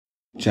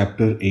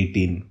Chapter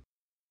 18.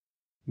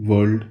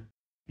 World,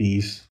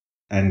 Peace,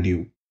 and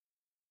You.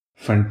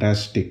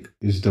 Fantastic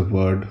is the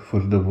word for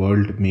the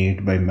world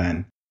made by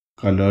man.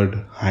 Colored,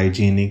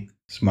 hygienic,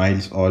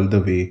 smiles all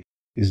the way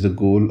is the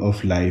goal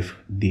of life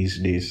these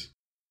days.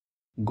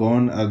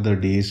 Gone are the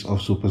days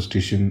of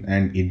superstition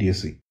and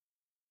idiocy.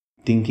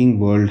 Thinking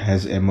world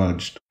has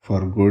emerged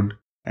for good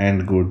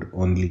and good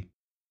only.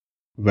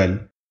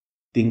 Well,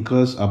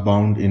 thinkers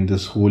abound in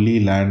this holy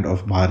land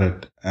of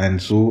Bharat, and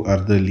so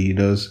are the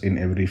leaders in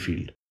every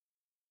field.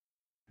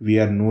 We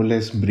are no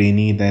less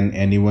brainy than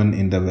anyone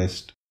in the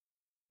West.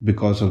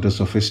 Because of the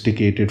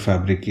sophisticated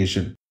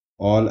fabrication,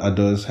 all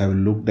others have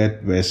looked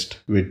at West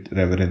with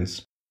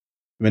reverence.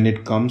 When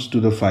it comes to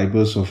the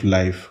fibers of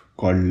life,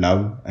 called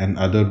love and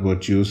other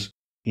virtues,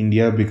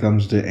 India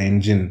becomes the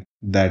engine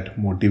that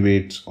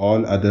motivates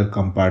all other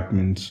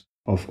compartments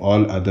of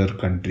all other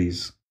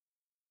countries.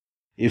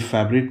 If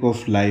fabric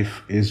of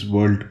life is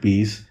world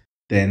peace,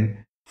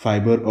 then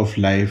fiber of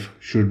life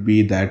should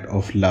be that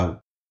of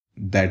love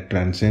that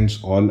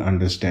transcends all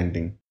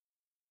understanding.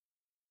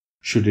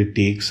 Should it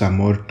take some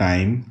more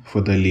time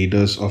for the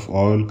leaders of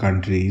all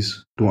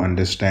countries to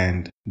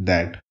understand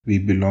that we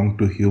belong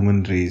to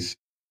human race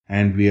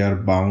and we are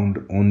bound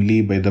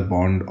only by the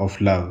bond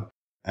of love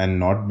and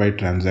not by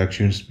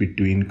transactions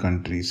between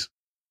countries?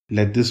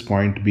 Let this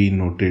point be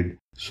noted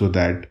so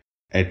that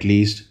at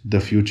least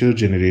the future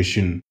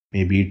generation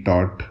may be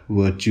taught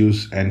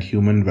virtues and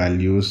human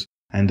values,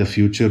 and the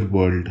future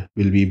world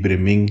will be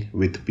brimming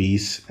with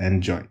peace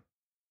and joy.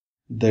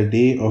 The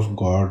day of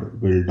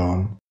God will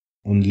dawn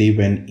only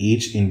when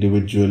each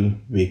individual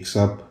wakes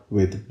up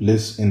with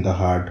bliss in the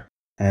heart,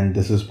 and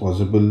this is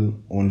possible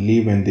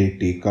only when they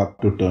take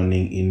up to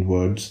turning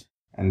inwards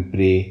and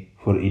pray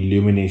for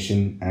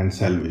illumination and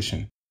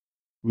salvation.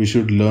 We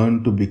should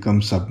learn to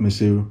become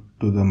submissive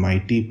to the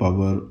mighty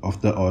power of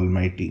the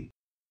Almighty.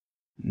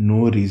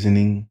 No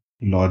reasoning,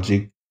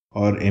 logic,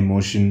 or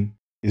emotion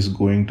is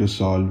going to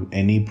solve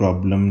any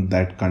problem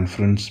that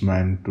confronts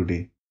man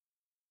today.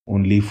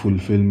 Only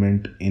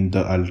fulfillment in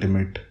the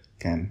ultimate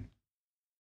can.